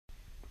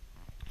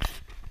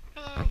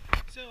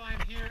So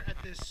I'm here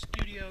at this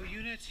studio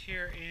unit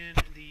here in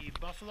the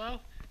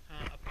Buffalo.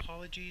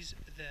 Apologies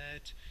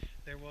that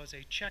there was a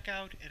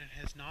checkout and it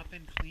has not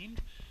been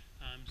cleaned.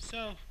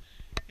 So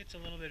it's a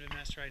little bit of a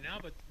mess right now,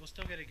 but we'll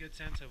still get a good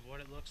sense of what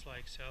it looks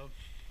like. So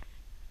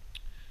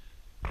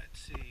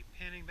let's see,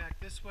 panning back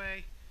this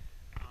way.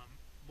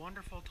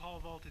 Wonderful tall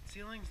vaulted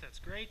ceilings, that's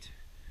great.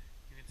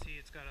 You can see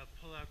it's got a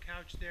pull-out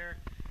couch there.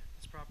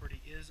 This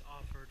property is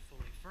offered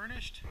fully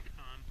furnished.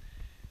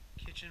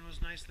 Kitchen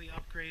was nicely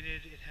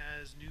upgraded. It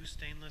has new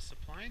stainless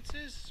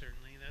appliances.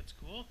 Certainly, that's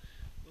cool.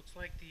 Looks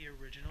like the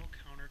original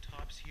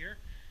countertops here.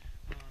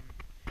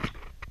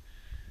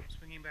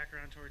 Swinging back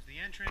around towards the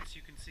entrance,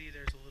 you can see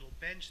there's a little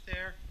bench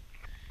there.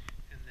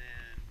 And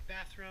then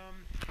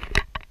bathroom.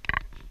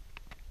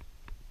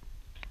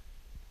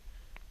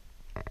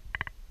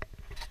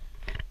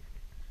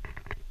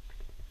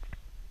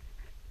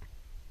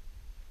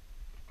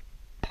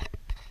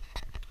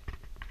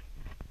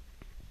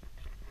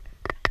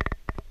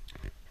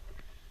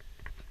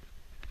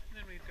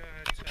 We've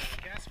got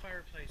a gas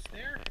fireplace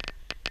there,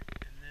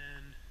 and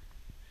then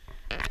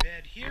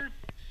bed here,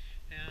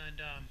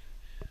 and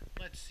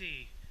let's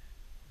see,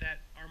 that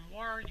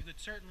armoire, you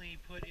could certainly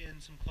put in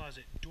some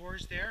closet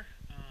doors there,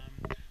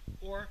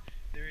 or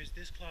there is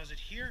this closet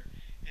here,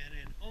 and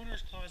an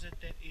owner's closet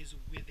that is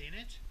within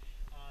it.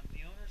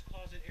 The owner's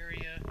closet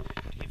area,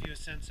 to give you a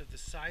sense of the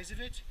size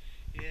of it,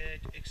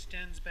 it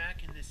extends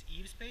back in this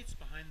eave space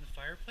behind the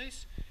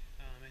fireplace.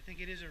 I think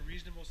it is a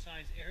reasonable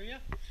size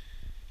area.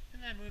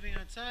 And then moving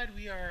outside,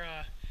 we are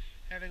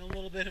having a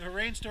little bit of a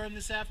rainstorm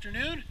this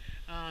afternoon.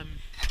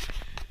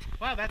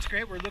 Wow, that's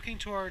great. We're looking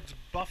towards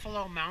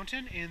Buffalo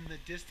Mountain in the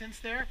distance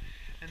there.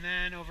 And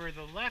then over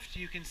the left,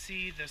 you can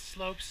see the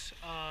slopes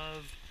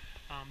of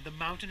the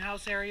Mountain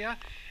House area.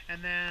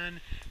 And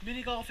then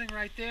mini golfing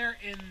right there.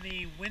 In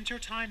the winter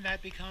time,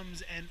 that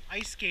becomes an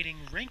ice skating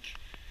rink.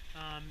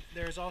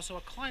 There's also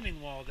a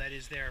climbing wall that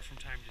is there from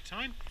time to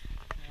time.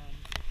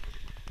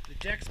 The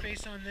deck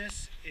space on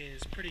this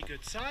is pretty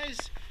good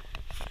size.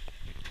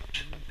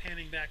 And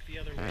panning back the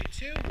other way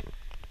too.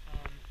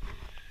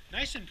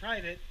 Nice and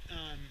private.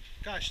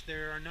 Gosh,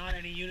 there are not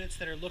any units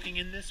that are looking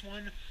in this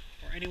one,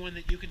 or anyone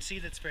that you can see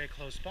that's very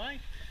close by.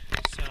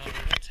 So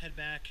let's head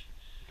back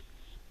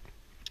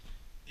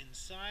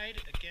inside.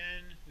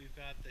 Again, we've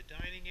got the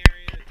dining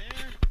area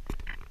there.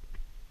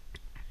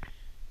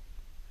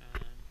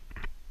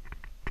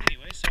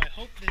 Anyway, so I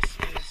hope this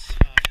is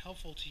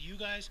helpful to you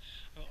guys.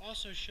 I'll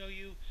also show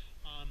you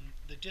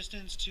the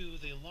distance to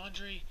the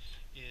laundry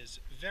is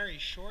very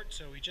short,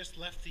 so we just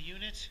left the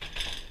unit,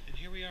 and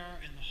here we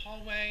are in the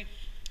hallway.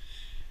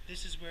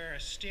 This is where a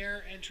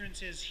stair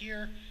entrance is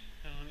here,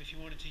 if you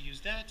wanted to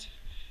use that.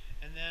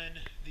 And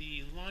then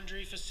the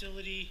laundry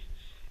facility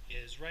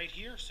is right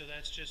here, so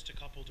that's just a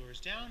couple doors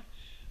down.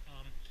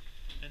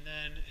 And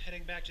then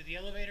heading back to the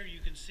elevator, you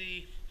can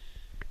see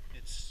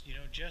it's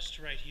just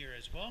right here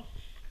as well.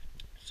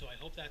 So I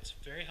hope that's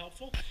very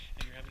helpful,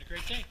 and you're having a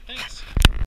great day. Thanks.